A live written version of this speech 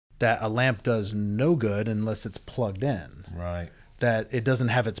that a lamp does no good unless it's plugged in. Right. That it doesn't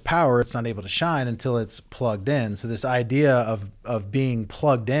have its power, it's not able to shine until it's plugged in. So this idea of being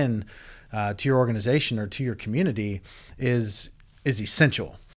plugged in to your organization or to your community is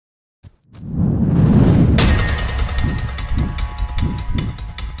essential.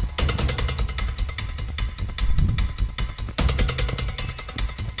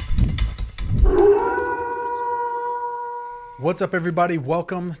 What's up, everybody?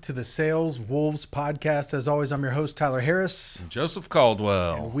 Welcome to the Sales Wolves podcast. As always, I'm your host, Tyler Harris. Joseph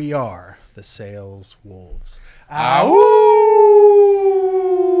Caldwell. And we are the Sales Wolves. Ow!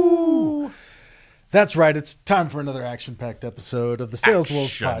 That's right. It's time for another action-packed episode of the Sales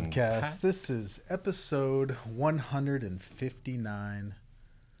Wolves podcast. Action-packed. This is episode 159.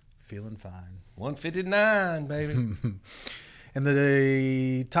 Feeling fine. 159, baby. And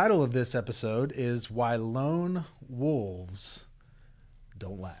the title of this episode is Why Lone Wolves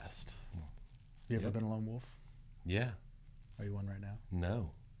Don't Last. You ever been a lone wolf? Yeah. Are you one right now?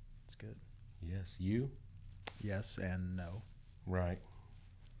 No. It's good. Yes. You? Yes and no. Right.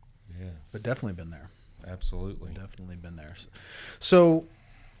 Yeah. But definitely been there. Absolutely. Definitely been there. So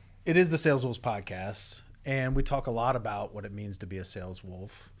it is the Sales Wolves podcast, and we talk a lot about what it means to be a sales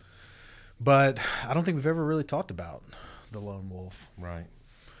wolf. But I don't think we've ever really talked about the lone wolf. Right.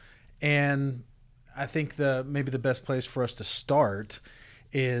 And I think maybe the best place for us to start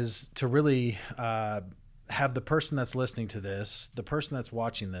is to really have the person that's listening to this, the person that's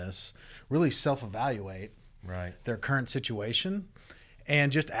watching this, really self-evaluate their current situation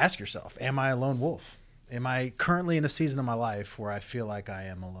and just ask yourself, am I a lone wolf? Am I currently in a season of my life where I feel like I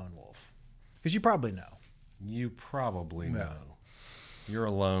am a lone wolf? Because you probably know. You probably Yeah. know. You're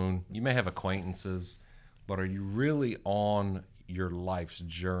alone. You may have acquaintances, but are you really on your life's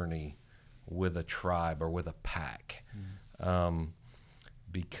journey with a tribe or with a pack?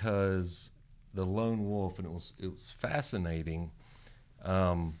 Because the lone wolf, and it was fascinating.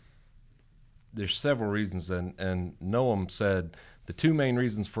 There's several reasons, and Noam said the two main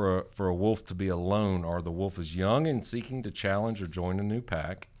reasons for a wolf to be alone are the wolf is young and seeking to challenge or join a new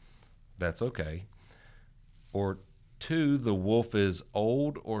pack. That's okay. Or two, the wolf is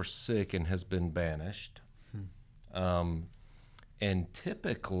old or sick and has been banished. And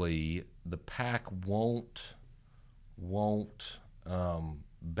typically the pack won't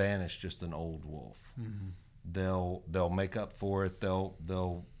banish just an old wolf. Mm-hmm. They'll make up for it. They'll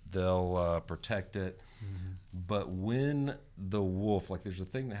protect it. Mm-hmm. But when the wolf, like there's a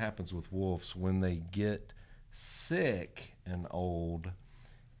thing that happens with wolves when they get sick and old,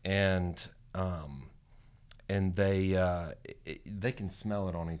 and they can smell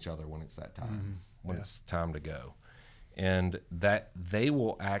it on each other when it's that time, when it's time to go. And that they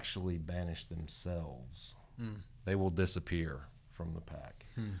will actually banish themselves. They will disappear from the pack.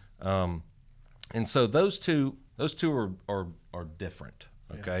 And so those two are different,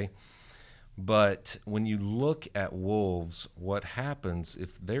 okay? Yeah. But when you look at wolves, what happens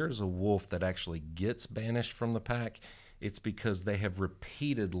if there's a wolf that actually gets banished from the pack, it's because they have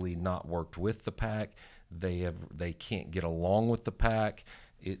repeatedly not worked with the pack. They can't get along with the pack.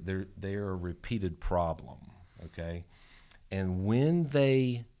 They're a repeated problem, okay? And when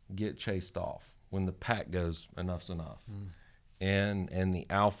they get chased off, when the pack goes enough's enough, and the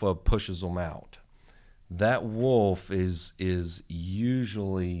alpha pushes them out, that wolf is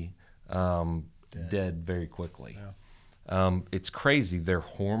usually dead very quickly. Yeah. It's crazy. Their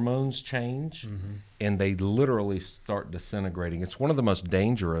hormones change, and they literally start disintegrating. It's one of the most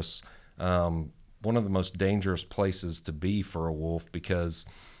dangerous places to be for a wolf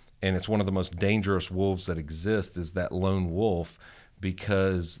and it's one of the most dangerous wolves that exist is that lone wolf,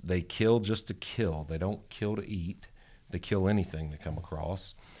 because they kill just to kill. They don't kill to eat. They kill anything they come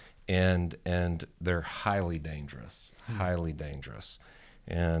across, and they're highly dangerous,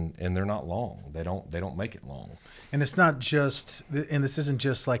 and they're not long. They don't make it long. And it's not just, and this isn't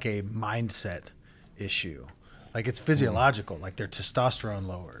just like a mindset issue. Like it's physiological. Like their testosterone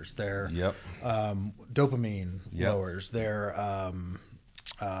lowers, their dopamine lowers, their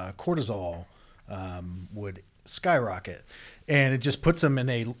cortisol would skyrocket, and it just puts them in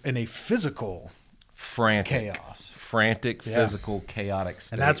a physical frantic, physical, chaotic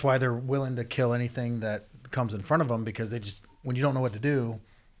state. And that's why they're willing to kill anything that comes in front of them, because they just, when you don't know what to do,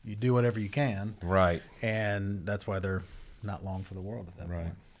 you do whatever you can. Right. And that's why they're not long for the world at that point.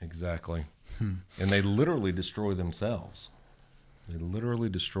 Right. Exactly. And they literally destroy themselves.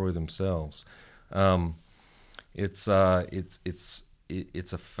 It's a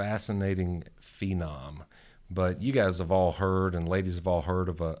fascinating phenom, But you guys have all heard, and ladies have all heard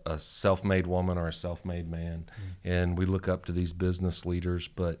of a self-made woman or a self-made man. And we look up to these business leaders,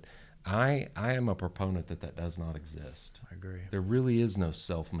 but I am a proponent that does not exist. I agree. There really is no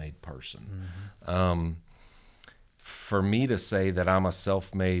self-made person. For me to say that I'm a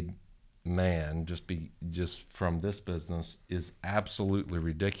self-made man just from this business is absolutely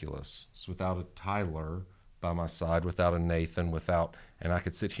ridiculous. It's without a Tyler by my side, without a Nathan, and I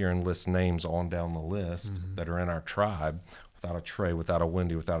could sit here and list names on down the list that are in our tribe, without a Trey, without a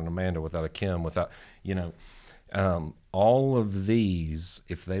Wendy, without an Amanda, without a Kim, without, all of these,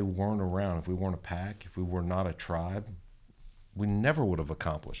 if they weren't around, if we weren't a pack, if we were not a tribe, we never would have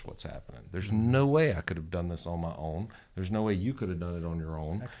accomplished what's happening. There's no way I could have done this on my own. There's no way you could have done it on your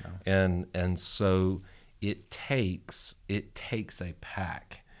own. No. And so it takes a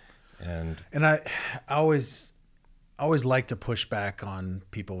pack. And I always like to push back on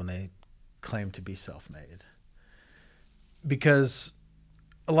people when they claim to be self-made, because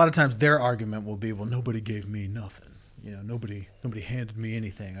a lot of times their argument will be, well, nobody gave me nothing. Nobody handed me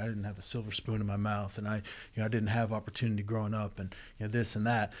anything. I didn't have a silver spoon in my mouth, and I didn't have opportunity growing up, and this and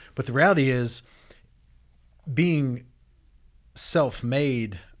that. But the reality is, being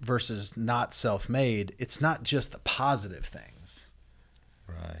self-made versus not self-made, it's not just the positive things.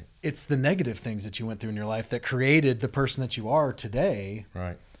 Right. It's the negative things that you went through in your life that created the person that you are today.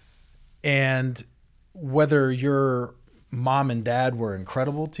 Right. And whether your mom and dad were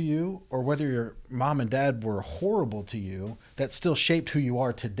incredible to you, or whether your mom and dad were horrible to you, that still shaped who you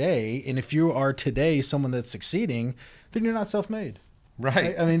are today. And if you are today someone that's succeeding, then you're not self-made.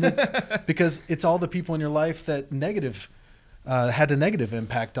 Right. I mean, that's because it's all the people in your life that had a negative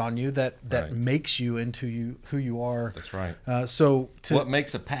impact on you that right. makes you into who you are. That's right. What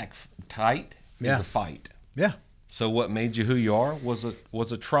makes a pack tight is a fight. Yeah. So what made you who you are was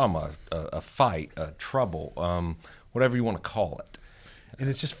a trauma, a fight, a trouble, whatever you want to call it. And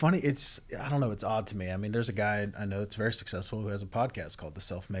it's just funny. I don't know. It's odd to me. I mean, there's a guy I know that's very successful who has a podcast called The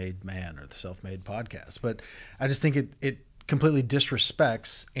Self-Made Man, or The Self-Made Podcast. But I just think it completely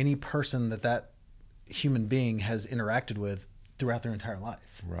disrespects any person that human being has interacted with throughout their entire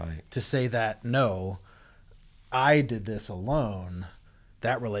life. Right. To say that, no, I did this alone,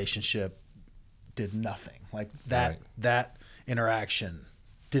 that relationship did nothing. Like that interaction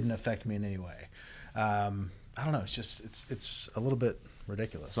didn't affect me in any way. I don't know. It's a little bit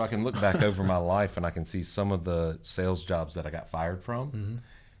ridiculous. So I can look back over my life and I can see some of the sales jobs that I got fired from,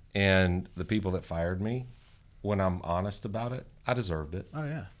 and the people that fired me, when I'm honest about it, I deserved it. Oh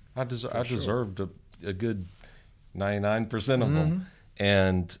yeah. I deserved a good 99% of them.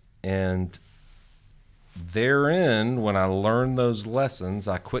 And therein, when I learned those lessons,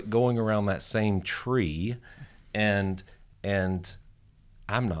 I quit going around that same tree, and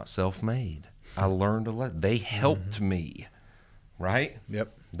I'm not self-made. I learned a lesson. They helped me, right?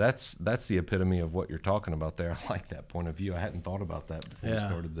 Yep. That's the epitome of what you're talking about there. I like that point of view. I hadn't thought about that before we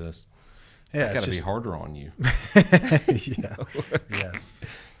started this. Yeah, I got to be harder on you. Yeah. Yes.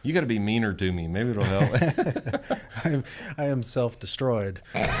 You got to be meaner to me. Maybe it'll help. I am self-destroyed,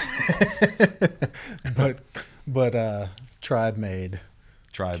 but tribe made,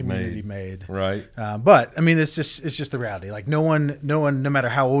 community made, right? But I mean, it's just the reality. Like no one, no matter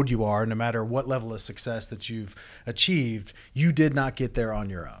how old you are, no matter what level of success that you've achieved, you did not get there on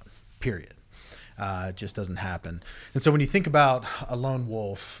your own. Period. It just doesn't happen. And so when you think about a lone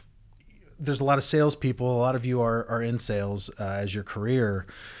wolf, there's a lot of salespeople. A lot of you are in sales as your career.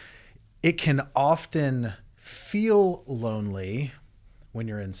 It can often feel lonely when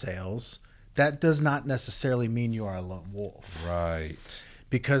you're in sales. That does not necessarily mean you are a lone wolf. Right.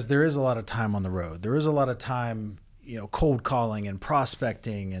 Because there is a lot of time on the road. There is a lot of time, cold calling and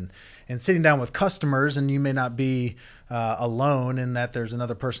prospecting and sitting down with customers. And you may not be alone in that there's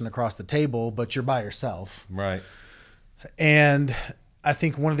another person across the table, but you're by yourself. Right. And I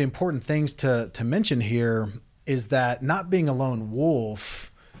think one of the important things to mention here is that not being a lone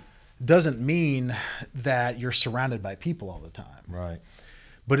wolf doesn't mean that you're surrounded by people all the time. Right.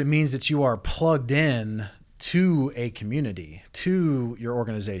 But it means that you are plugged in to a community, to your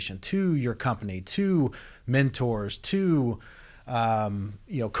organization, to your company, to mentors, to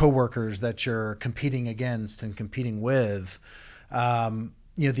coworkers that you're competing against and competing with. The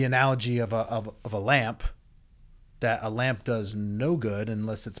analogy of a lamp, that a lamp does no good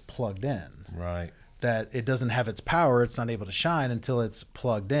unless it's plugged in. Right. That it doesn't have its power, it's not able to shine until it's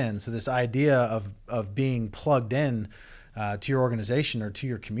plugged in. So this idea of being plugged in to your organization or to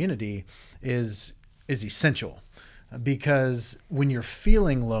your community is essential, because when you're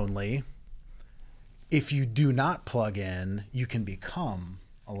feeling lonely, if you do not plug in, you can become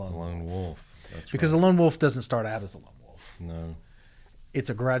a lone wolf. Because the lone wolf doesn't start out as a lone wolf. No. It's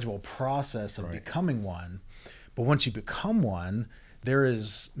a gradual process of Right. becoming one. But once you become one, there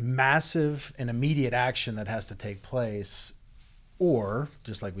is massive and immediate action that has to take place. Or,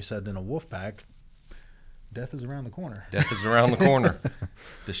 just like we said in a wolf pack, death is around the corner. Death is around the corner.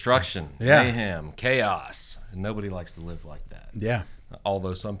 Destruction, Yeah. mayhem, chaos. And nobody likes to live like that. Yeah.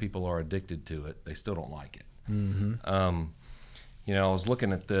 Although some people are addicted to it, they still don't like it. Mm-hmm. You know, I was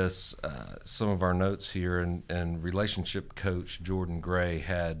looking at this, some of our notes here, and relationship coach Jordan Gray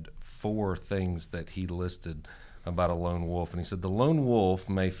had 4 things that he listed about a lone wolf. And he said, the lone wolf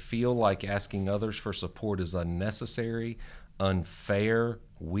may feel like asking others for support is unnecessary, unfair,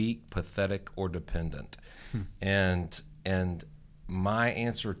 weak, pathetic, or dependent. And my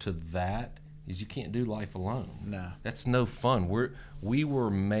answer to that is you can't do life alone. No. That's no fun. We were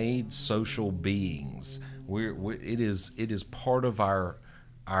made social beings. It is part of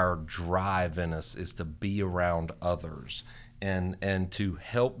our drive in us is to be around others and to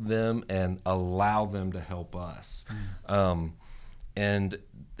help them and allow them to help us. And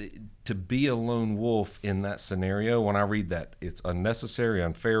to be a lone wolf in that scenario, when I read that, it's unnecessary,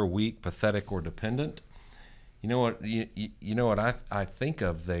 unfair, weak, pathetic, or dependent. You know what? You know what I think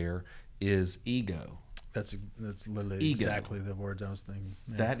of there is ego. That's literally Ego. exactly the words I was thinking.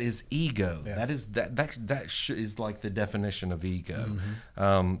 Yeah. That is ego. Yeah. That is like the definition of ego.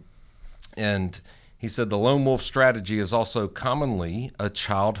 Mm-hmm. And he said the lone wolf strategy is also commonly a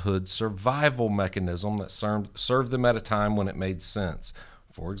childhood survival mechanism that served them at a time when it made sense.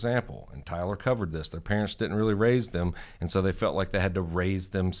 For example, and Tyler covered this, their parents didn't really raise them, and so they felt like they had to raise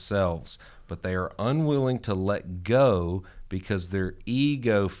themselves. But they are unwilling to let go because their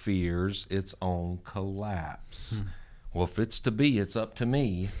ego fears its own collapse. Well, if it's to be, it's up to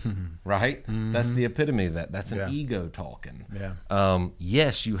me, right? That's the epitome of that. That's an ego talking. Yeah.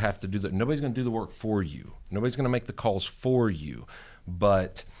 Yes, you have to do that. Nobody's going to do the work for you. Nobody's going to make the calls for you.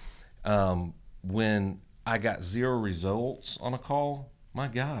 But when I got 0 results on a call, my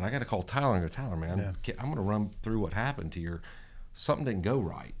God, I got to call Tyler and go, Tyler, man, I'm going to run through what happened here. Something didn't go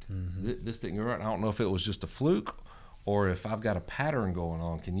right. This didn't go right. I don't know if it was just a fluke or if I've got a pattern going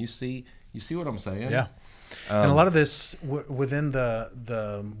on. Can you see what I'm saying? Yeah. And a lot of this within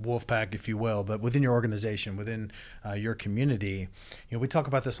the wolf pack, if you will, but within your organization, within your community, we talk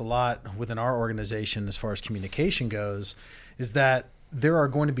about this a lot within our organization as far as communication goes, is that there are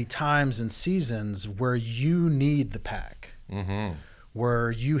going to be times and seasons where you need the pack. Mm-hmm.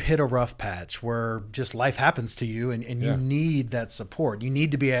 Where you hit a rough patch, where just life happens to you and you need that support. You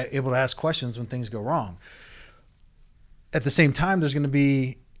need to be able to ask questions when things go wrong. At the same time, there's going to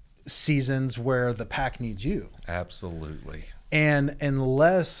be seasons where the pack needs you. Absolutely. And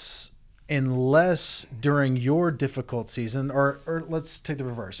unless during your difficult season, or let's take the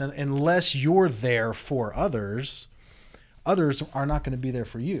reverse, and unless you're there for others are not going to be there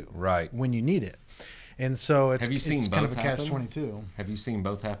for you when you need it. And so it's kind of a catch-22. Have you seen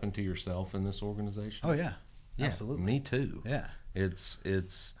both happen to yourself in this organization? Oh yeah, absolutely. Me too. Yeah, it's,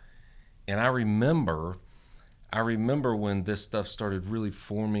 and I remember when this stuff started really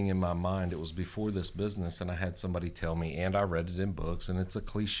forming in my mind. It was before this business, and I had somebody tell me, and I read it in books, and it's a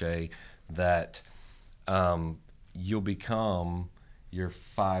cliche that you'll become your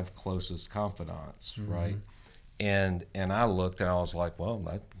 5 closest confidants, right? And I looked and I was like, well,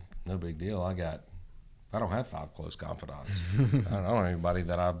 that's no big deal. I don't have 5 close confidants. I don't know anybody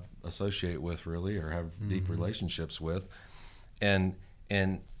that I associate with really or have deep relationships with. And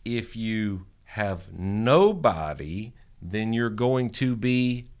if you have nobody, then you're going to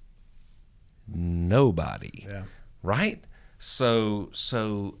be nobody. Yeah. Right? So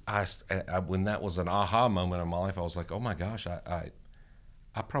I when that was an aha moment in my life, I was like, oh my gosh, I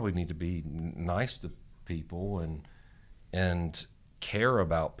probably need to be nice to people and care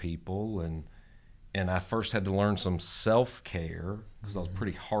about people, and I first had to learn some self-care because I was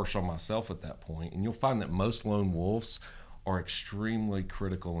pretty harsh on myself at that point. And you'll find that most lone wolves are extremely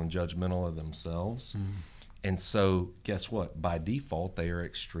critical and judgmental of themselves. And so guess what? By default, they are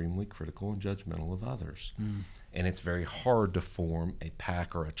extremely critical and judgmental of others. And it's very hard to form a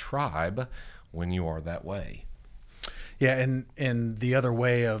pack or a tribe when you are that way. Yeah, and the other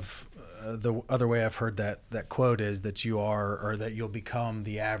way I've heard that quote is that you'll become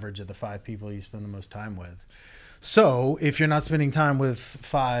the average of the 5 people you spend the most time with. So if you're not spending time with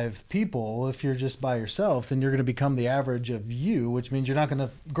 5 people, if you're just by yourself, then you're going to become the average of you, which means you're not going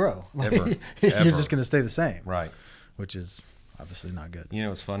to grow. Ever. You're just going to stay the same. Right. Which is obviously not good. You know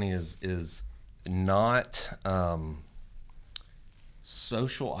what's funny is not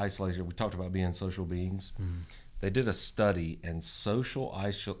social isolation. We talked about being social beings. They did a study, and social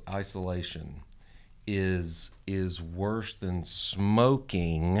isolation is worse than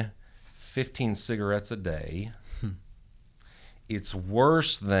smoking 15 cigarettes a day. It's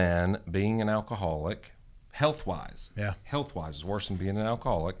worse than being an alcoholic, health-wise. Yeah. Health-wise is worse than being an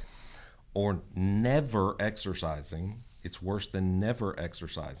alcoholic, or never exercising. It's worse than never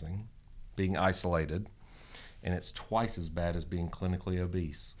exercising, being isolated, and it's twice as bad as being clinically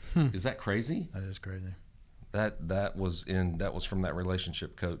obese. Is that crazy? That is crazy. That was from that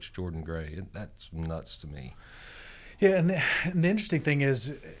relationship coach Jordan Gray. That's nuts to me. Yeah, and the interesting thing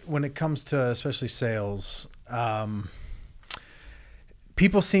is when it comes to especially sales,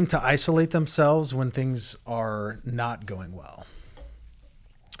 people seem to isolate themselves when things are not going well.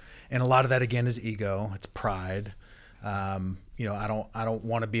 And a lot of that again is ego. It's pride. You know, I don't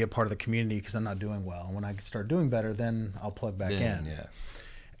want to be a part of the community because I'm not doing well. When I start doing better, then I'll plug back in. Yeah.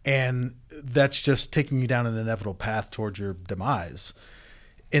 And that's just taking you down an inevitable path towards your demise.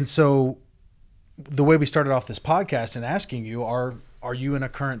 And so the way we started off this podcast and asking you, are you in a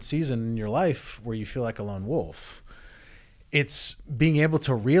current season in your life where you feel like a lone wolf? It's being able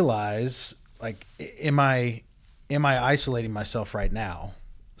to realize, like, am I isolating myself right now?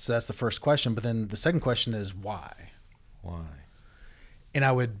 So that's the first question. But then the second question is why? Why? And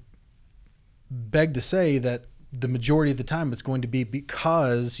I would beg to say that the majority of the time it's going to be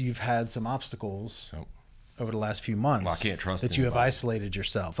because you've had some obstacles over the last few months. Well, I can't trust that you have anybody. isolated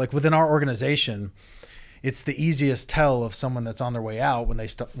yourself. Like within our organization, it's the easiest tell of someone that's on their way out when they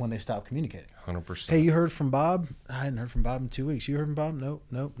stop communicating. 100%. Hey, you heard from Bob? I hadn't heard from Bob in 2 weeks. You heard from Bob?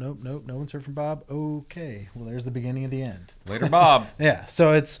 Nope. No one's heard from Bob. Okay. Well, there's the beginning of the end. Later, Bob. Yeah.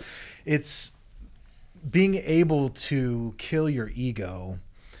 So it's being able to kill your ego.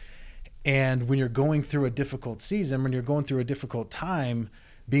 And when you're going through a difficult season, when you're going through a difficult time,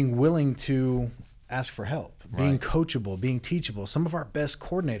 being willing to ask for help, being coachable, being teachable. Some of our best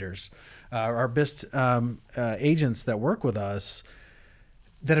coordinators, our best agents that work with us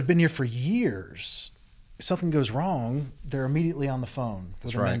that have been here for years, if something goes wrong, they're immediately on the phone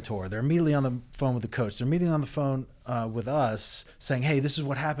with a mentor. They're immediately on the phone with the coach. They're immediately on the phone with us saying, hey, this is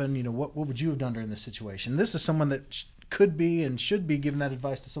what happened. You know, what would you have done during this situation? This is someone that could be and should be giving that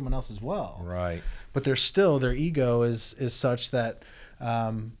advice to someone else as well. Right. But they're still, their ego is such that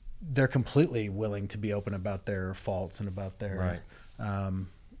they're completely willing to be open about their faults and about their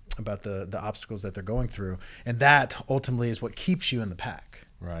about the obstacles that they're going through. And that ultimately is what keeps you in the pack.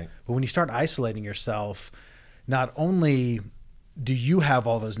 Right. But when you start isolating yourself, not only do you have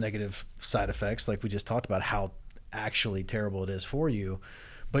all those negative side effects, like we just talked about, how actually terrible it is for you,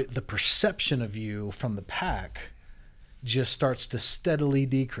 but the perception of you from the pack just starts to steadily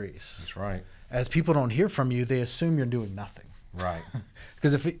decrease. That's right. As people don't hear from you, they assume you're doing nothing. Right.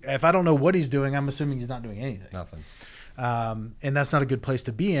 Because if I don't know what he's doing, I'm assuming he's not doing anything. Nothing. And that's not a good place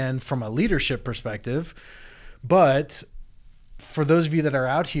to be in from a leadership perspective. But for those of you that are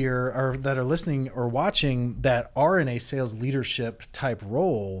out here or that are listening or watching that are in a sales leadership type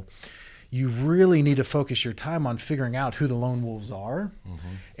role, you really need to focus your time on figuring out who the lone wolves are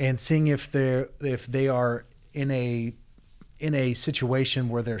and seeing if they are in a situation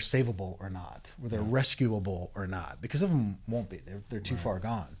where they're savable or not, where they're rescuable or not, because some of them won't be. They're too far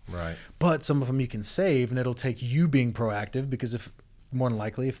gone. Right. But some of them you can save, and it'll take you being proactive, because more than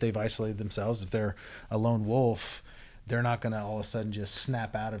likely, if they've isolated themselves, if they're a lone wolf, they're not going to all of a sudden just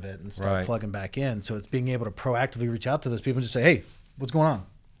snap out of it and start plugging back in. So it's being able to proactively reach out to those people and just say, hey, what's going on?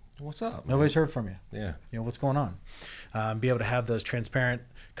 What's up, man? Nobody's heard from you. Yeah. You know, what's going on? Be able to have those transparent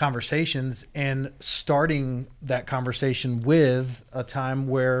conversations, and starting that conversation with a time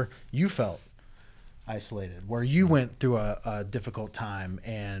where you felt isolated, where you went through a difficult time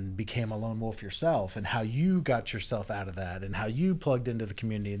and became a lone wolf yourself, and how you got yourself out of that, and how you plugged into the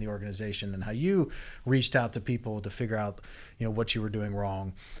community and the organization, and how you reached out to people to figure out, you know, what you were doing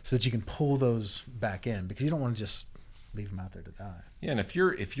wrong, so that you can pull those back in, because you don't want to just leave them out there to die. Yeah, and if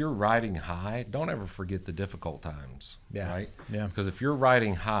you're riding high, don't ever forget the difficult times. Yeah. Right? Yeah. Because if you're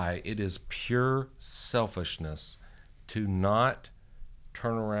riding high, it is pure selfishness to not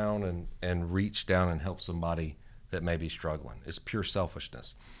turn around and reach down and help somebody that may be struggling. It's pure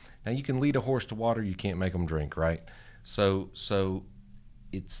selfishness. Now, you can lead a horse to water, you can't make them drink, right? So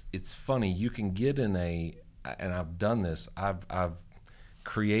it's funny. You can get in and I've done this. I've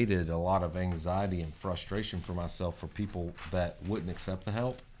created a lot of anxiety and frustration for myself for people that wouldn't accept the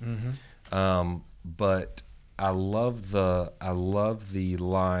help. But I love the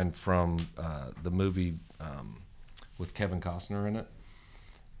line from the movie with Kevin Costner in it,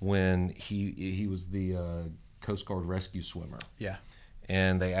 when he was the Coast Guard rescue swimmer. Yeah.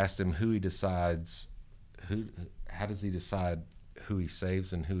 And they asked him who he decides how does he decide who he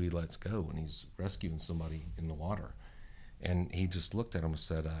saves and who he lets go when he's rescuing somebody in the water? And he just looked at him and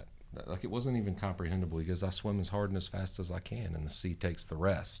said, like, it wasn't even comprehensible. He goes, I swim as hard and as fast as I can, and the sea takes the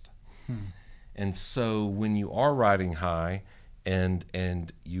rest. And so when you are riding high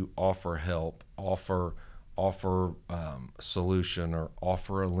and you offer help, offer a solution, or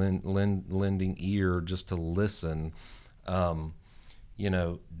offer a lending ear just to listen, don't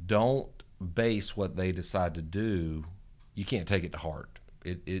base what they decide to do. You can't take it to heart.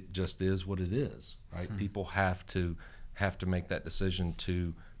 It just is what it is, right? People have to make that decision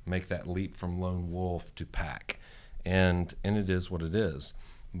to make that leap from lone wolf to pack, and it is what it is.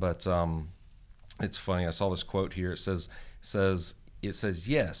 But it's funny. I saw this quote here. It says,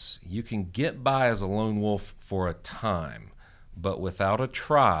 yes, you can get by as a lone wolf for a time, but without a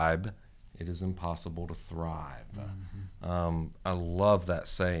tribe, it is impossible to thrive. I love that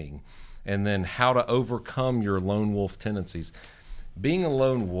saying. And then how to overcome your lone wolf tendencies. Being a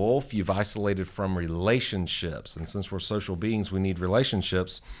lone wolf, you've isolated from relationships. And since we're social beings, we need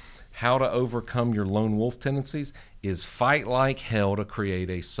relationships. How to overcome your lone wolf tendencies is fight like hell to create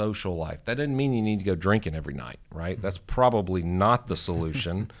a social life. That doesn't mean you need to go drinking every night, right? That's probably not the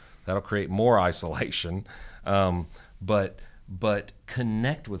solution. That'll create more isolation. But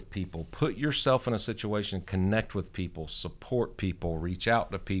connect with people. Put yourself in a situation, connect with people, support people, reach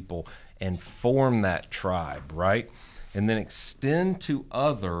out to people, and form that tribe, right? And then extend to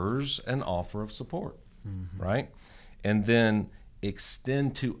others an offer of support, right? And then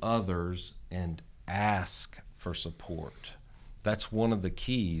extend to others and ask for support. That's one of the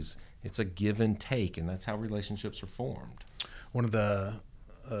keys. It's a give and take, and that's how relationships are formed. One of the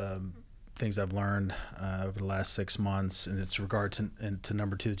things I've learned over the last 6 months, and it's regard to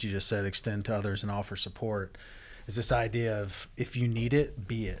number 2 that you just said, extend to others and offer support, is this idea of if you need it,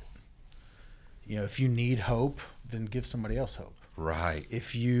 be it. If you need hope, then give somebody else hope. Right.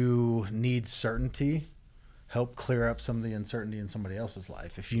 If you need certainty, help clear up some of the uncertainty in somebody else's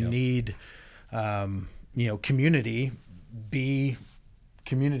life. If you need, community, be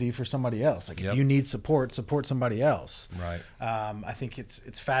community for somebody else. Like if you need support somebody else. Right. I think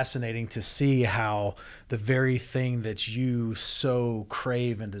it's fascinating to see how the very thing that you so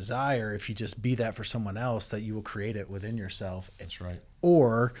crave and desire, if you just be that for someone else, that you will create it within yourself. That's right.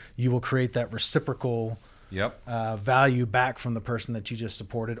 Or you will create that reciprocal value back from the person that you just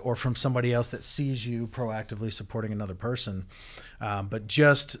supported, or from somebody else that sees you proactively supporting another person. But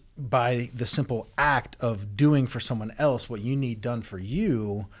just by the simple act of doing for someone else what you need done for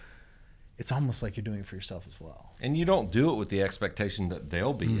you, it's almost like you're doing it for yourself as well. And you don't do it with the expectation that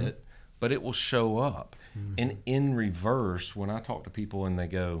they'll be it, but it will show up. And in reverse, when I talk to people and they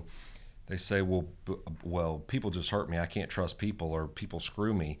say, well, people just hurt me. I can't trust people, or people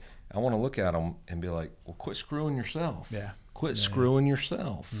screw me. I want to look at them and be like, well, quit screwing yourself. Yeah. Quit screwing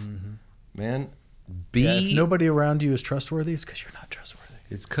yourself. Man, if nobody around you is trustworthy, it's because you're not trustworthy.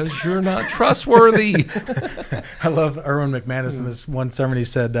 It's because you're not trustworthy. I love Erwin McManus in this one sermon. He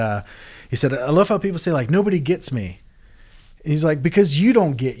said, I love how people say, like, nobody gets me. And he's like, because you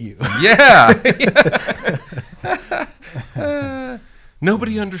don't get you. Yeah.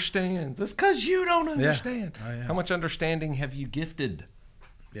 Nobody understands. That's because you don't understand. Oh, yeah. How much understanding have you gifted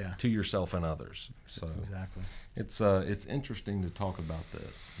to yourself and others? So exactly. It's interesting to talk about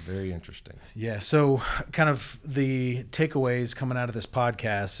this. Very interesting. Yeah. So kind of the takeaways coming out of this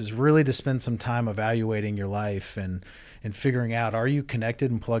podcast is really to spend some time evaluating your life and figuring out, are you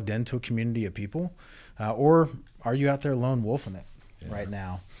connected and plugged into a community of people, or are you out there lone wolfing it right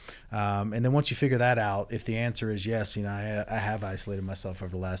now? And then once you figure that out, if the answer is yes, I have isolated myself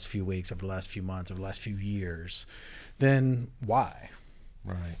over the last few weeks, over the last few months, over the last few years, then why?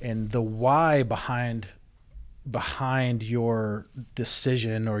 Right. And the why behind your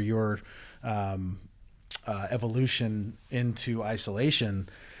decision or your evolution into isolation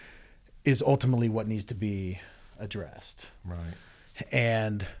is ultimately what needs to be addressed. Right.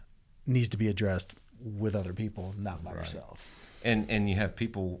 And needs to be addressed with other people, not by yourself. And you have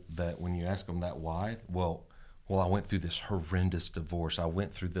people that when you ask them that why, well, I went through this horrendous divorce. I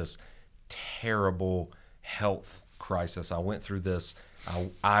went through this terrible health crisis. I went through this.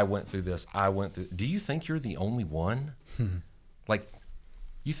 I went through this. Do you think you're the only one? Like,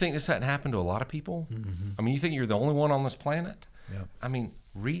 you think this hadn't happened to a lot of people? I mean, you think you're the only one on this planet? Yep. I mean,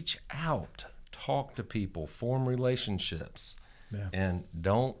 reach out, talk to people, form relationships, and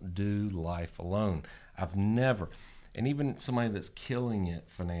don't do life alone. And even somebody that's killing it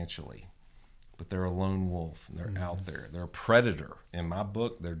financially, but they're a lone wolf and they're out there. They're a predator. In my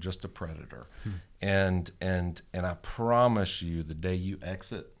book, they're just a predator. And I promise you, the day you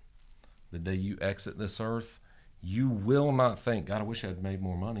exit this earth, you will not think, God, I wish I'd made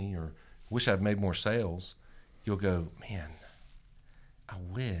more money, or wish I'd made more sales. You'll go, man, I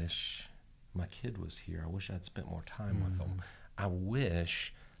wish my kid was here. I wish I'd spent more time with them. I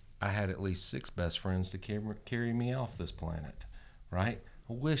wish I had at least 6 best friends to carry me off this planet, right?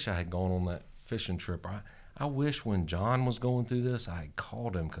 I wish I had gone on that fishing trip. I wish when John was going through this, I had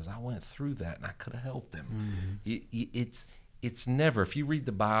called him, because I went through that and I could have helped him. It's never, if you read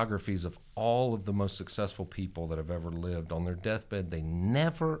the biographies of all of the most successful people that have ever lived, on their deathbed, they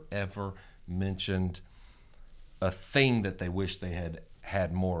never, ever mentioned a thing that they wish they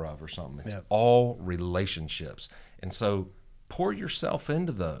had more of or something. It's all relationships. And so pour yourself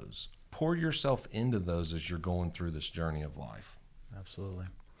into those. Pour yourself into those as you're going through this journey of life. Absolutely.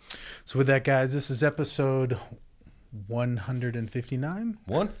 So with that, guys, this is episode 159?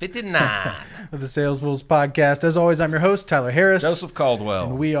 159 of the Sales Wolves podcast. As always, I'm your host, Tyler Harris. Joseph Caldwell.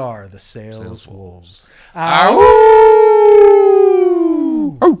 And we are the Sales Wolves. Ow!